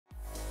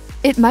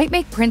It might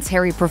make Prince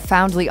Harry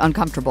profoundly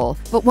uncomfortable,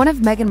 but one of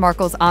Meghan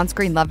Markle's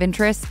on-screen love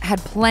interests had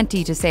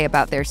plenty to say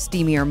about their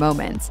steamier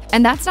moments,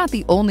 and that's not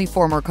the only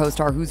former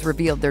co-star who's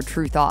revealed their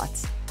true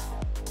thoughts.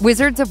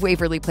 Wizards of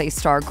Waverly Place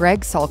star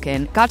Gregg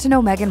Sulkin got to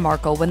know Meghan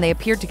Markle when they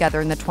appeared together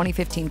in the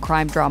 2015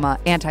 crime drama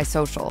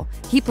Antisocial.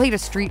 He played a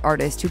street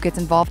artist who gets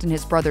involved in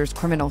his brother's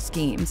criminal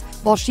schemes,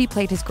 while she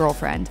played his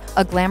girlfriend,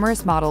 a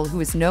glamorous model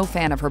who is no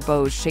fan of her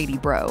beau's shady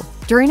bro.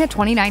 During a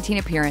 2019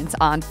 appearance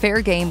on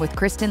Fair Game with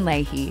Kristen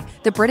Leahy,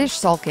 the British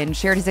Sulkin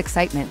shared his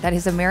excitement that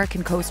his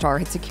American co-star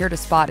had secured a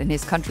spot in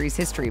his country's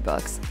history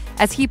books.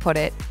 As he put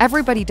it,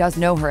 everybody does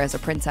know her as a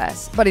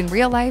princess, but in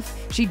real life,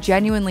 she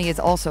genuinely is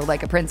also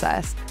like a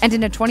princess. And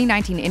in a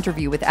 2019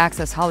 interview with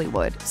Access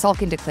Hollywood,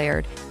 Sulkin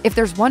declared, "If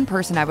there's one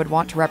person I would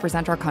want to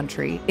represent our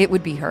country, it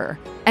would be her."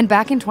 And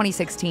back in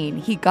 2016,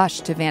 he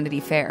gushed to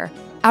Vanity Fair,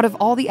 "Out of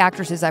all the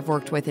actresses I've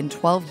worked with in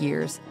 12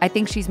 years, I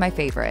think she's my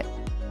favorite."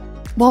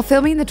 While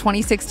filming the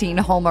 2016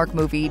 Hallmark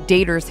movie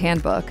Dater's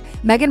Handbook,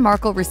 Meghan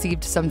Markle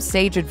received some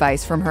sage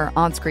advice from her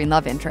on-screen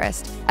love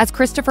interest. As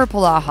Kristoffer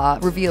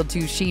Polaha revealed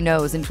to She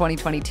Knows in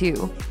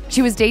 2022,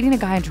 "She was dating a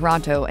guy in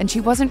Toronto and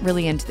she wasn't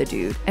really into the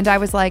dude. And I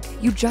was like,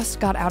 you just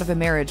got out of a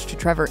marriage to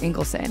Trevor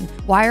Ingleson.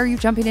 Why are you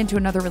jumping into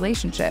another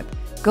relationship?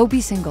 Go be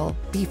single,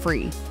 be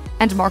free."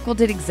 And Markle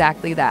did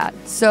exactly that.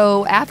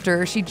 So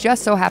after, she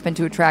just so happened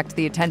to attract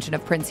the attention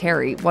of Prince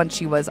Harry once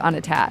she was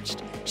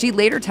unattached. She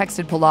later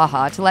texted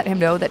Polaha to let him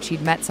know that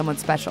she'd met someone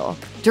special.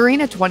 During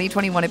a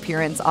 2021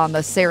 appearance on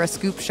the Sarah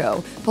Scoop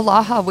Show,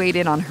 Polaha weighed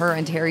in on her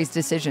and Harry's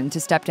decision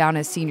to step down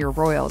as senior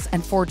royals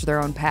and forge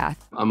their own path.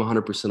 I'm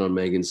 100% on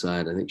Meghan's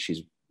side. I think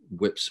she's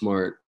whip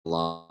smart, a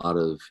lot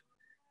of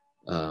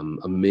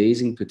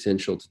amazing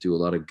potential to do a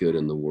lot of good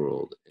in the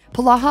world.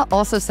 Polaha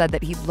also said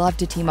that he'd love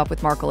to team up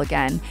with Markle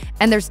again,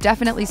 and there's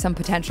definitely some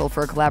potential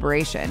for a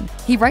collaboration.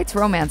 He writes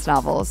romance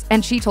novels,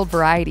 and she told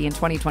Variety in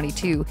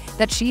 2022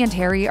 that she and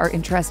Harry are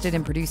interested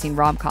in producing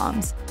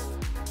rom-coms.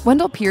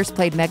 Wendell Pierce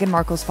played Meghan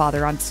Markle's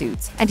father on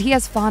Suits, and he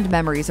has fond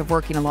memories of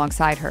working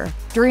alongside her.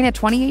 During a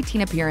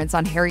 2018 appearance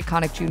on Harry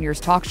Connick Jr.'s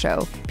talk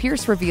show,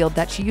 Pierce revealed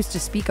that she used to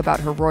speak about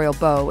her royal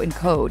beau in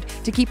code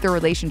to keep their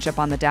relationship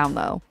on the down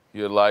low.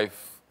 Your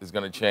life is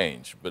going to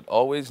change, but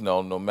always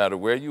know, no matter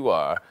where you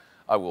are,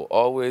 I will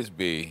always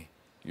be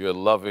your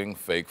loving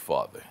fake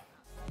father.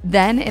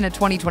 Then, in a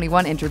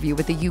 2021 interview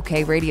with the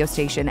UK radio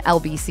station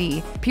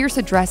LBC, Pierce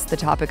addressed the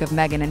topic of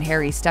Meghan and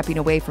Harry stepping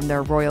away from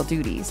their royal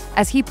duties.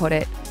 As he put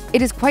it,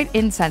 "It is quite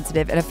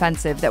insensitive and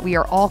offensive that we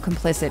are all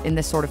complicit in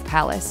this sort of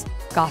palace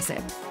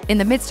gossip. In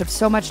the midst of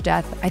so much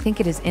death, I think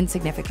it is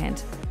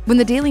insignificant." When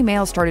the Daily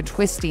Mail started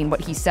twisting what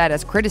he said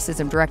as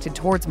criticism directed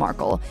towards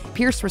Markle,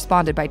 Pierce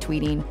responded by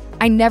tweeting,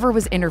 "I never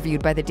was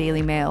interviewed by the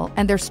Daily Mail,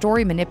 and their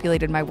story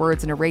manipulated my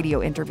words in a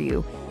radio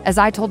interview. As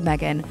I told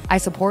Meghan, I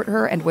support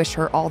her and wish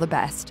her all the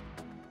best."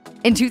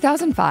 In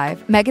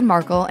 2005, Meghan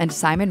Markle and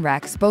Simon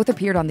Rex both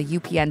appeared on the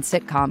UPN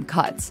sitcom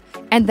Cuts,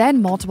 and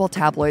then multiple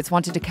tabloids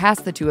wanted to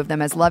cast the two of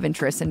them as love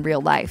interests in real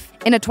life.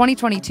 In a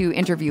 2022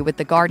 interview with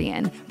The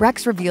Guardian,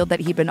 Rex revealed that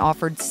he'd been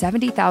offered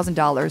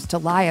 $70,000 to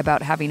lie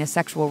about having a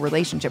sexual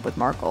relationship with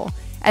Markle.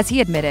 As he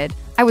admitted,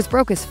 "I was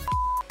broke as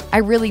I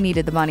really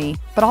needed the money,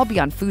 but I'll be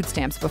on food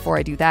stamps before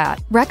I do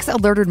that." Rex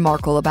alerted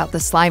Markle about the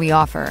slimy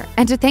offer,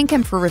 and to thank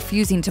him for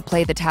refusing to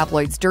play the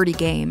tabloid's dirty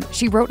game,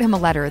 she wrote him a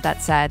letter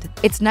that said,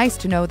 "It's nice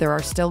to know there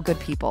are still good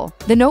people."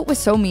 The note was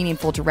so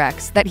meaningful to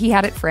Rex that he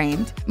had it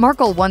framed.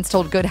 Markle once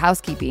told Good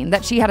Housekeeping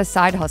that she had a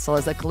side hustle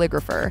as a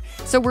calligrapher,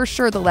 so we're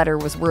sure the letter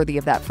was worthy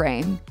of that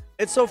frame.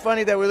 It's so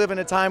funny that we live in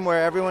a time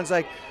where everyone's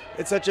like,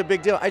 it's such a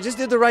big deal. I just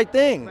did the right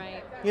thing,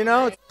 you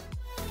know?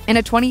 In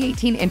a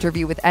 2018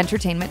 interview with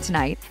Entertainment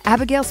Tonight,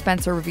 Abigail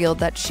Spencer revealed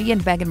that she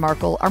and Meghan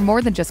Markle are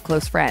more than just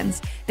close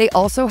friends. They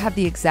also have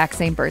the exact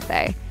same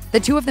birthday.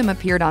 The two of them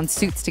appeared on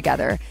Suits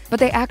together, but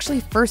they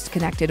actually first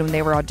connected when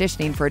they were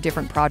auditioning for a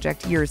different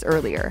project years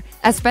earlier.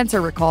 As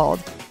Spencer recalled,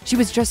 "She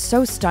was just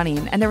so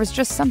stunning, and there was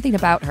just something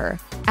about her."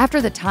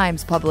 After The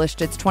Times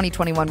published its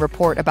 2021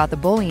 report about the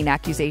bullying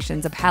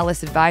accusations a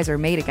palace advisor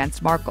made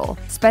against Markle,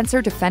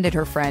 Spencer defended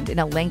her friend in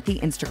a lengthy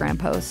Instagram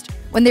post.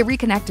 When they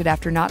reconnected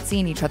after not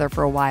seeing each other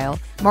for a while,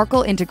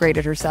 Markle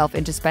integrated herself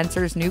into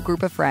Spencer's new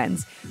group of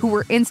friends, who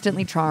were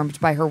instantly charmed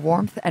by her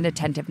warmth and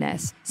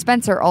attentiveness.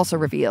 Spencer also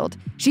revealed,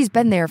 "She's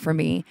been there for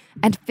me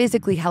and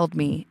physically held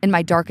me in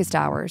my darkest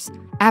hours.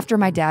 After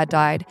my dad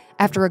died,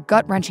 after a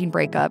gut-wrenching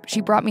breakup, she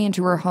brought me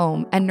into her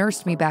home and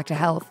nursed me back to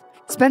health."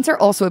 Spencer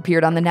also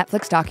appeared on the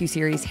Netflix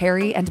docuseries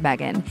Harry and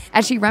Meghan,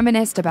 as she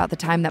reminisced about the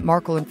time that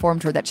Markle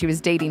informed her that she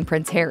was dating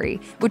Prince Harry,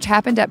 which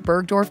happened at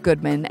Bergdorf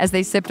Goodman as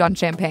they sipped on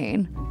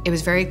champagne. It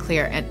was very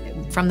clear,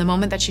 and from the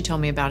moment that she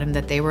told me about him,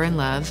 that they were in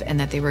love and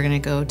that they were going to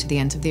go to the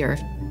ends of the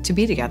earth to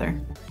be together.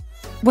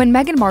 When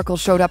Meghan Markle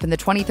showed up in the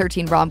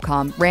 2013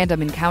 rom-com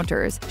Random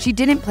Encounters, she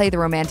didn't play the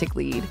romantic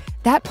lead.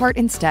 That part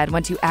instead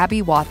went to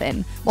Abby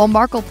Wathen, while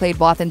Markle played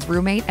Wathen's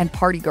roommate and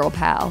party girl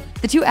pal.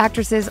 The two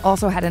actresses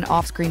also had an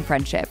off-screen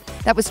friendship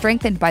that was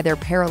strengthened by their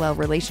parallel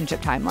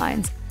relationship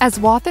timelines. As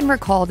Wathen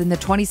recalled in the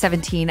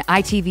 2017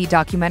 ITV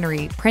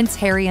documentary Prince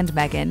Harry and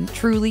Meghan,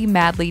 Truly,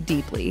 Madly,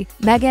 Deeply,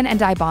 Meghan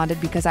and I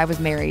bonded because I was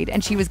married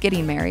and she was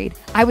getting married.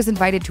 I was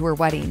invited to her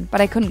wedding,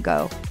 but I couldn't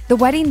go. The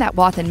wedding that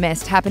Wathen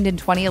missed happened in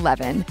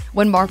 2011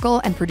 when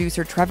Markle and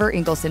producer Trevor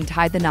Ingleson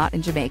tied the knot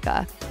in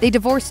Jamaica. They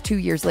divorced 2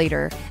 years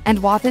later, and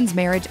Wathen's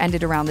marriage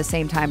ended around the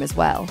same time as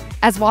well.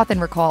 As Wathen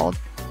recalled,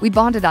 "We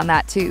bonded on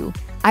that too.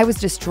 I was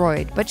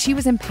destroyed, but she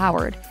was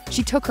empowered.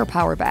 She took her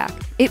power back.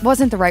 It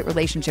wasn't the right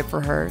relationship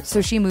for her, so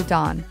she moved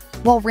on."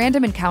 While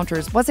Random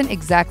Encounters wasn't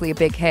exactly a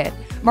big hit,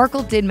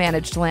 Markle did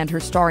manage to land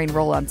her starring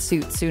role on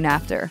Suits soon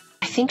after.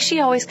 I think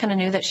she always kind of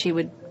knew that she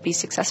would be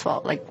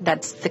successful. Like,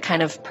 that's the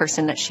kind of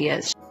person that she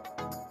is.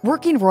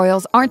 Working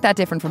royals aren't that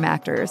different from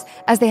actors,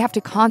 as they have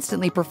to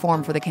constantly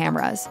perform for the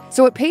cameras.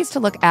 So it pays to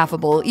look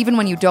affable even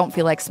when you don't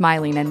feel like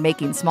smiling and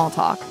making small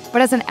talk.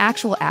 But as an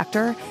actual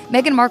actor,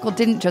 Meghan Markle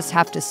didn't just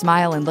have to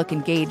smile and look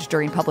engaged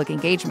during public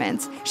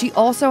engagements. She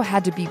also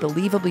had to be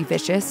believably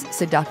vicious,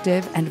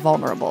 seductive, and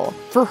vulnerable.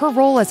 For her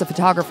role as a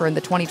photographer in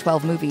the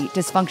 2012 movie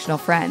Dysfunctional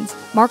Friends,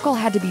 Markle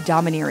had to be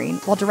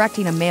domineering while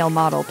directing a male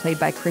model played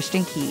by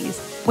Christian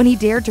Keyes. When he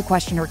dared to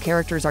question her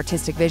character's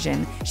artistic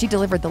vision, she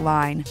delivered the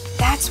line,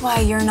 "That's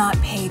why you're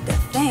not paid to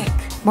think."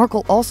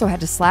 Markle also had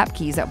to slap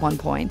Keyes at one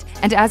point,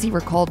 and as he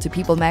recalled to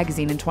People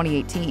magazine in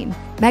 2018,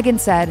 Meghan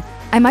said,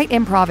 "I might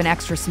improv an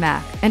extra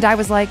smack," and I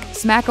was like,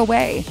 "Smack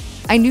away."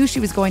 I knew she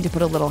was going to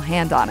put a little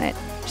hand on it.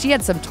 She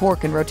had some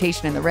torque and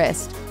rotation in the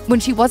wrist. When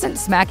she wasn't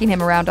smacking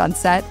him around on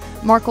set,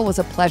 Markle was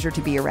a pleasure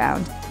to be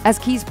around. As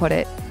Keyes put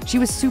it, she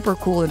was super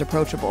cool and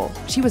approachable.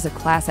 She was a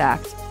class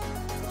act.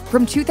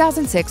 From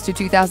 2006 to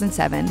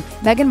 2007,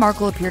 Meghan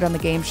Markle appeared on the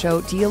game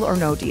show Deal or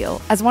No Deal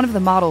as one of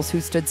the models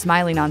who stood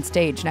smiling on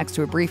stage next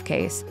to a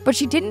briefcase. But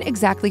she didn't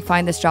exactly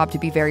find this job to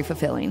be very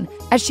fulfilling.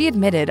 As she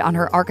admitted on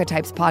her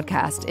Archetypes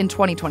podcast in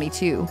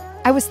 2022,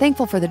 "I was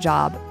thankful for the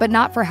job, but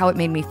not for how it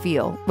made me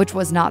feel, which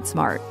was not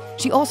smart."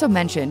 She also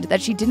mentioned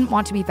that she didn't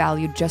want to be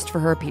valued just for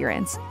her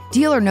appearance.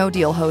 Deal or No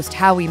Deal host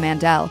Howie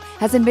Mandel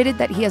has admitted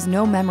that he has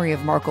no memory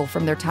of Markle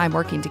from their time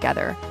working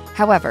together.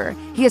 However,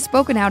 he has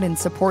spoken out in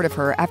support of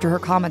her after her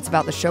comments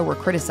about the show were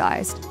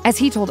criticized. As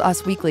he told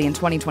Us Weekly in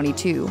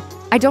 2022,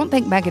 "I don't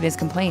think Meghan is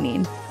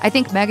complaining. I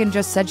think Meghan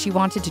just said she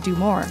wanted to do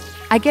more.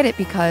 I get it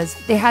because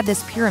they had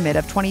this pyramid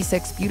of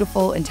 26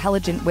 beautiful,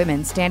 intelligent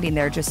women standing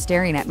there just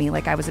staring at me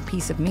like I was a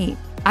piece of meat.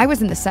 I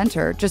was in the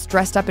center, just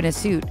dressed up in a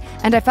suit,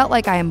 and I felt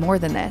like I am more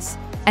than this.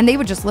 And they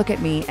would just look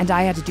at me and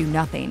I had to do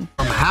nothing."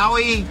 From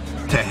Howie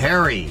to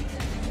Harry.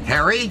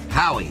 Harry,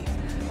 Howie.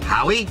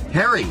 Howie,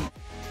 Harry.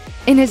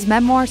 In his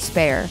memoir,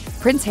 Spare,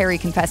 Prince Harry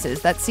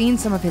confesses that seeing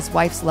some of his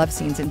wife's love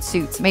scenes in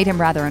Suits made him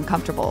rather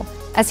uncomfortable.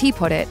 As he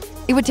put it,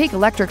 "It would take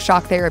electric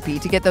shock therapy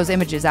to get those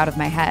images out of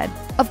my head."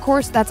 Of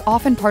course, that's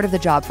often part of the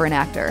job for an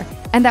actor,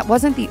 and that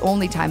wasn't the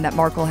only time that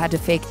Markle had to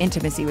fake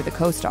intimacy with a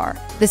co-star.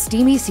 The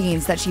steamy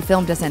scenes that she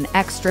filmed as an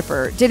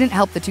ex-stripper didn't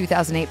help the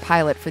 2008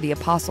 pilot for The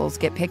Apostles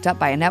get picked up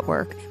by a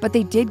network, but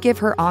they did give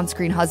her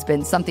on-screen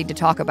husband something to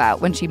talk about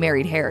when she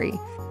married Harry.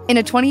 In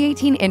a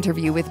 2018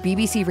 interview with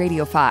BBC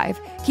Radio 5,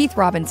 Keith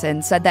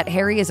Robinson said that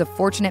Harry is a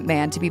fortunate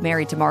man to be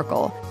married to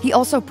Markle. He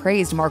also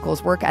praised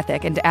Markle's work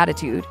ethic and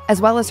attitude,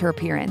 as well as her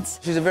appearance.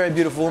 She's a very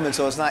beautiful woman,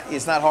 so it's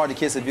not hard to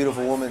kiss a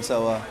beautiful woman,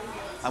 so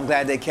I'm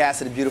glad they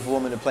casted a beautiful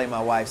woman to play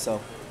my wife, so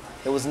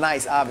it was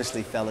nice,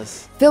 obviously,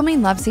 fellas.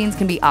 Filming love scenes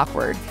can be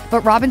awkward,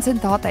 but Robinson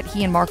thought that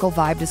he and Markle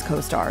vibed as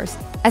co-stars.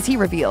 As he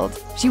revealed,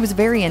 she was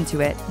very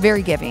into it,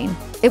 very giving.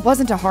 It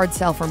wasn't a hard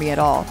sell for me at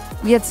all.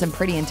 We had some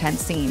pretty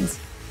intense scenes.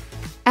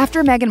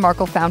 After Meghan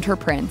Markle found her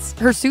prince,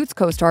 her Suits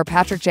co-star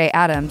Patrick J.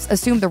 Adams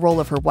assumed the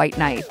role of her White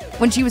Knight.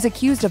 When she was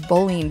accused of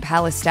bullying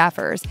palace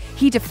staffers,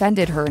 he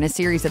defended her in a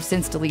series of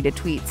since-deleted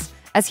tweets.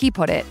 As he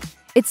put it,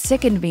 "It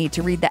sickened me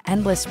to read the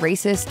endless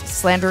racist,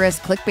 slanderous,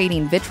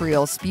 clickbaiting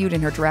vitriol spewed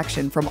in her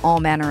direction from all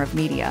manner of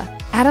media."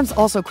 Adams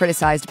also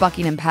criticized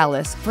Buckingham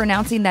Palace for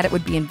announcing that it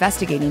would be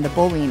investigating the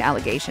bullying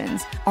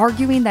allegations,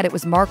 arguing that it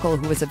was Markle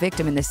who was a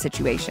victim in this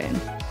situation.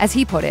 As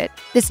he put it,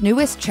 "This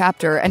newest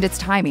chapter and its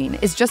timing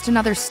is just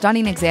another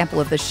stunning example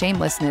of the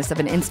shamelessness of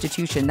an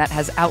institution that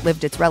has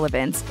outlived its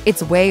relevance,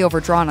 it's way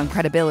overdrawn on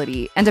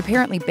credibility, and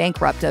apparently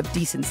bankrupt of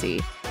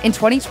decency." In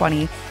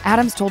 2020,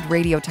 Adams told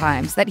Radio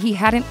Times that he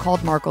hadn't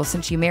called Markle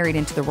since she married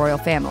into the royal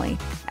family.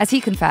 As he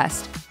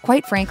confessed,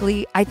 "Quite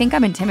frankly, I think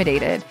I'm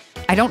intimidated.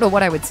 I don't know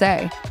what I would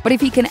say." But if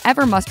he can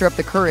ever muster up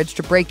the courage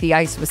to break the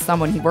ice with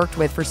someone he worked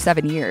with for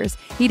 7 years,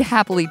 he'd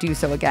happily do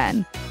so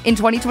again. In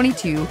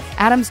 2022,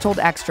 Adams told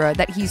Extra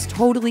that he's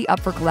totally up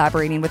for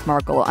collaborating with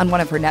Markle on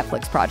one of her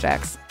Netflix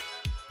projects.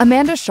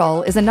 Amanda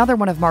Schull is another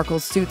one of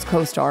Markle's Suits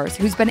co-stars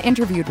who's been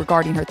interviewed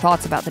regarding her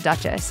thoughts about the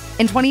Duchess.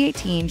 In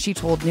 2018, she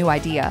told New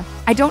Idea,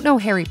 "I don't know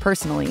Harry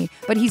personally,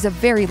 but he's a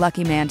very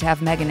lucky man to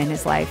have Meghan in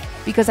his life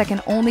because I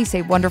can only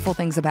say wonderful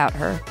things about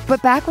her."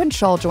 But back when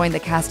Schull joined the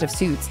cast of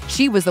Suits,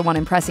 she was the one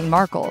impressing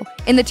Markle.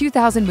 In the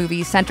 2000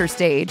 movie Center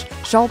Stage,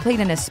 Schull played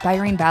an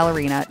aspiring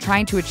ballerina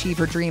trying to achieve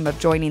her dream of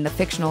joining the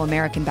fictional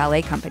American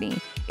ballet company.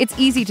 It's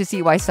easy to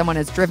see why someone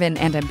as driven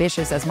and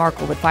ambitious as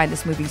Markle would find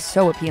this movie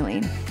so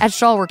appealing. As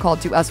Schull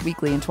recalled to Us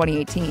Weekly in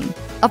 2018,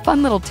 a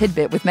fun little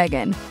tidbit with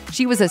Meghan: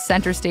 she was a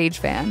Center Stage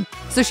fan,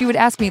 so she would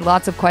ask me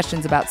lots of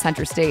questions about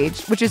Center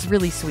Stage, which is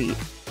really sweet.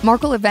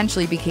 Markle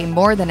eventually became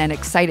more than an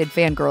excited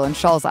fangirl in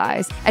Schull's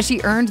eyes, as she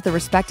earned the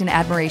respect and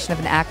admiration of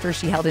an actor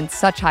she held in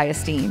such high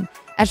esteem.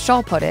 As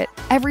Schull put it,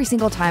 every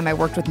single time I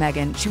worked with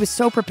Meghan, she was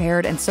so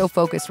prepared and so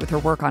focused with her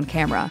work on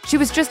camera. She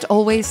was just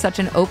always such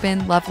an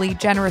open, lovely,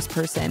 generous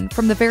person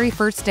from the very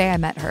first day I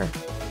met her.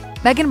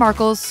 Meghan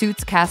Markle's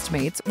Suits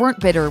castmates weren't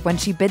bitter when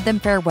she bid them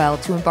farewell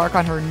to embark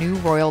on her new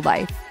royal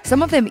life.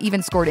 Some of them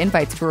even scored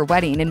invites to her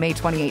wedding in May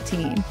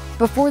 2018.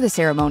 Before the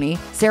ceremony,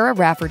 Sarah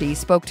Rafferty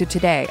spoke to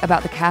Today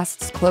about the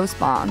cast's close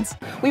bonds.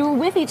 We were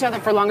with each other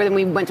for longer than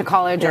we went to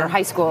college or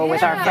high school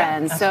with our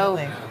friends, so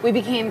we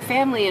became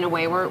family in a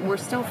way. We're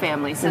still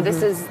family, so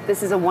this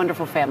is a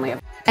wonderful family.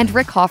 And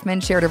Rick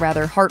Hoffman shared a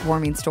rather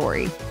heartwarming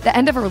story. The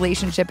end of a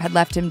relationship had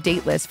left him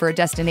dateless for a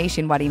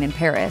destination wedding in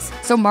Paris,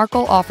 so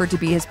Markle offered to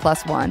be his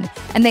plus one,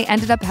 and they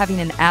ended up having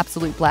an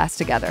absolute blast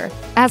together.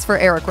 As for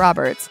Eric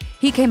Roberts,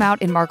 he came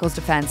out in Markle's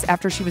defense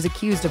after she was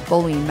accused of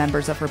bullying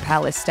members of her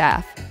palace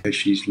staff.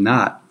 She's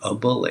not a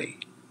bully,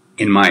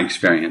 in my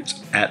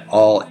experience, at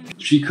all.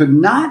 She could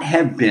not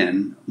have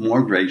been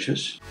more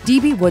gracious.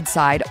 D.B.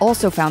 Woodside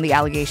also found the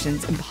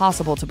allegations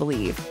impossible to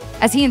believe,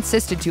 as he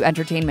insisted to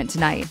Entertainment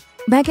Tonight.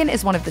 Meghan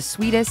is one of the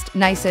sweetest,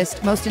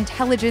 nicest, most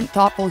intelligent,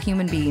 thoughtful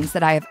human beings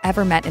that I have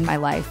ever met in my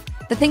life.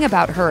 The thing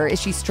about her is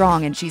she's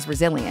strong and she's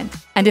resilient.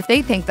 And if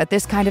they think that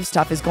this kind of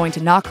stuff is going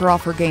to knock her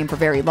off her game for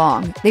very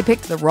long, they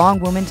picked the wrong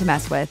woman to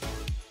mess with.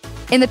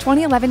 In the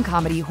 2011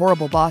 comedy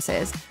Horrible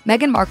Bosses,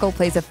 Meghan Markle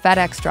plays a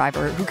FedEx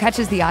driver who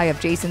catches the eye of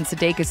Jason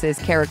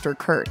Sudeikis' character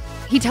Kurt.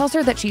 He tells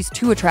her that she's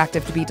too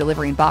attractive to be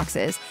delivering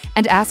boxes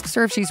and asks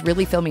her if she's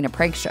really filming a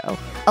prank show.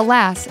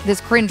 Alas, this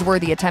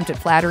cringe-worthy attempt at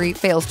flattery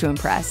fails to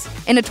impress.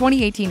 In a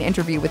 2018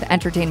 interview with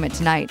Entertainment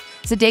Tonight,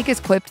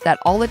 Sudeikis quipped that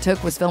all it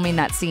took was filming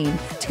that scene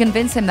to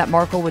convince him that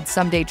Markle would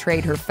someday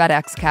trade her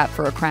FedEx cap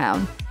for a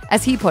crown.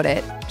 As he put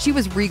it, she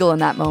was regal in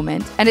that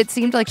moment, and it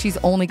seemed like she's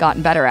only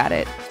gotten better at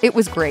it. It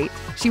was great.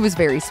 She was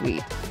very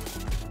sweet.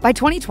 By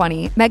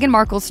 2020, Meghan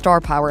Markle's star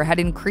power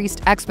had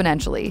increased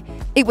exponentially.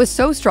 It was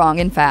so strong,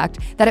 in fact,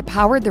 that it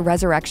powered the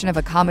resurrection of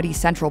a Comedy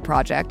Central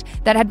project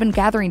that had been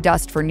gathering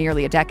dust for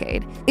nearly a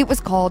decade. It was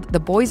called The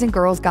Boys and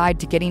Girls Guide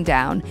to Getting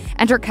Down,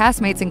 and her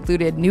castmates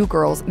included New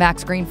Girls'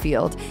 Max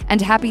Greenfield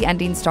and Happy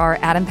Ending star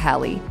Adam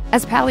Pally.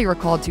 As Pally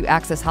recalled to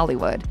Access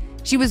Hollywood,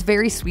 she was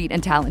very sweet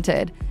and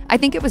talented. I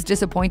think it was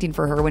disappointing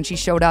for her when she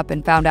showed up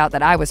and found out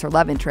that I was her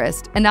love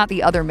interest and not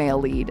the other male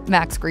lead,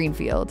 Max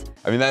Greenfield.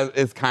 I mean, that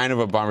is kind of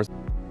a bummer.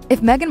 If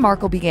Meghan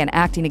Markle began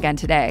acting again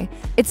today,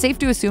 it's safe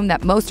to assume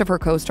that most of her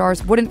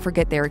co-stars wouldn't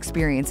forget their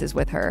experiences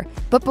with her.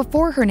 But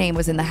before her name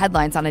was in the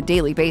headlines on a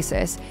daily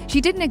basis,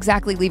 she didn't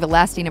exactly leave a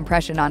lasting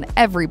impression on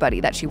everybody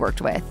that she worked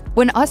with.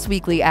 When Us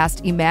Weekly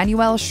asked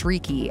Emmanuelle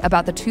Shrieky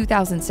about the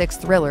 2006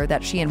 thriller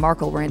that she and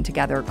Markle were in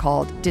together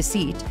called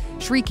Deceit,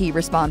 Shrieky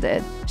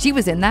responded, "She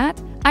was in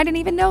that? I didn't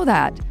even know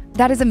that.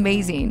 That is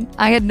amazing.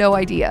 I had no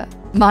idea.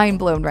 Mind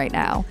blown right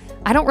now.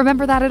 I don't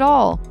remember that at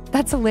all.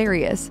 That's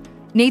hilarious."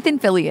 Nathan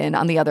Fillion,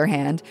 on the other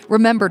hand,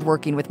 remembered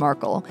working with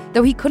Markle,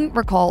 though he couldn't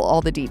recall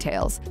all the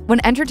details.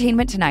 When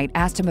Entertainment Tonight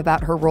asked him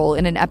about her role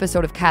in an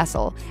episode of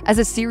Castle as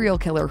a serial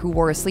killer who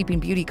wore a Sleeping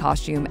Beauty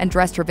costume and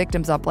dressed her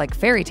victims up like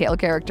fairy tale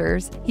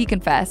characters, he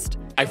confessed,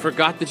 "I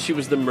forgot that she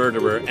was the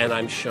murderer, and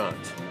I'm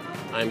shocked.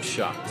 I'm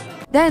shocked."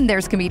 Then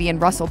there's comedian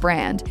Russell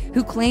Brand,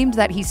 who claimed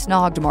that he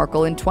snogged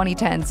Markle in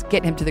 2010's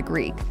Get Him to the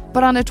Greek.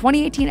 But on a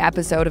 2018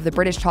 episode of the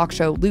British talk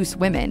show Loose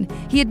Women,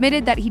 he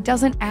admitted that he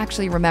doesn't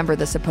actually remember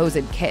the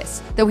supposed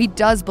kiss, though he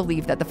does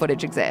believe that the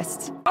footage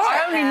exists.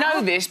 I only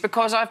know this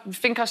because I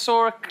think I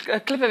saw a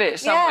clip of it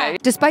somewhere.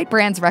 Despite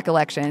Brand's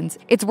recollections,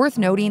 it's worth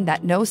noting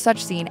that no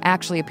such scene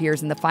actually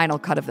appears in the final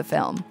cut of the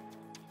film.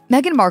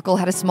 Meghan Markle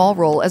had a small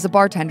role as a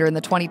bartender in the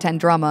 2010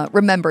 drama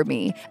Remember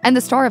Me, and the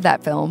star of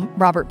that film,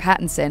 Robert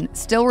Pattinson,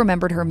 still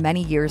remembered her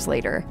many years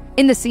later.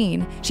 In the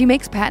scene, she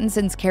makes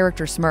Pattinson's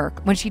character smirk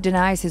when she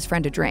denies his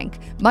friend a drink,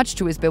 much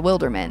to his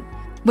bewilderment.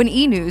 When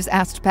E! News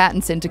asked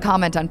Pattinson to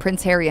comment on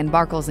Prince Harry and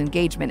Markle's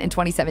engagement in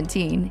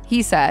 2017,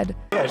 he said,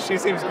 "Yeah, she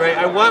seems great.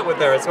 I worked with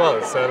her as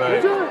well, so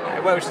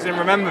well, she didn't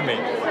remember me.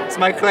 It's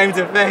my claim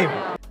to fame."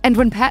 And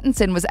when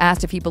Pattinson was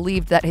asked if he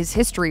believed that his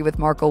history with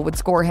Markle would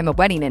score him a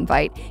wedding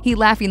invite, he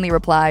laughingly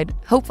replied,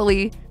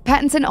 "Hopefully."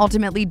 Pattinson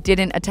ultimately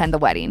didn't attend the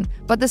wedding,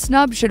 but the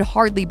snub should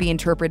hardly be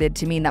interpreted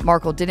to mean that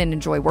Markle didn't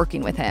enjoy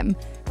working with him.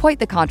 Quite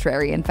the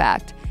contrary, in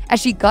fact,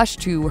 as she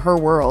gushed to Her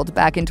World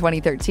back in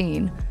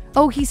 2013.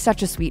 "Oh, he's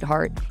such a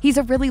sweetheart. He's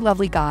a really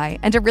lovely guy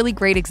and a really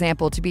great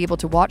example to be able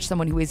to watch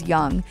someone who is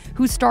young,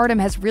 whose stardom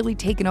has really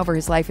taken over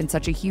his life in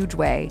such a huge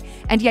way,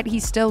 and yet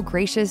he's still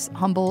gracious,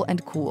 humble,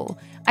 and cool.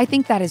 I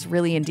think that is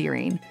really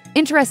endearing."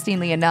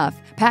 Interestingly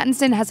enough,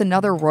 Pattinson has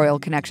another royal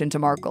connection to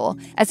Markle,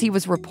 as he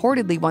was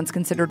reportedly once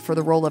considered for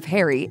the role of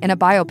Harry in a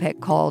biopic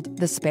called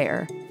The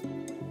Spare.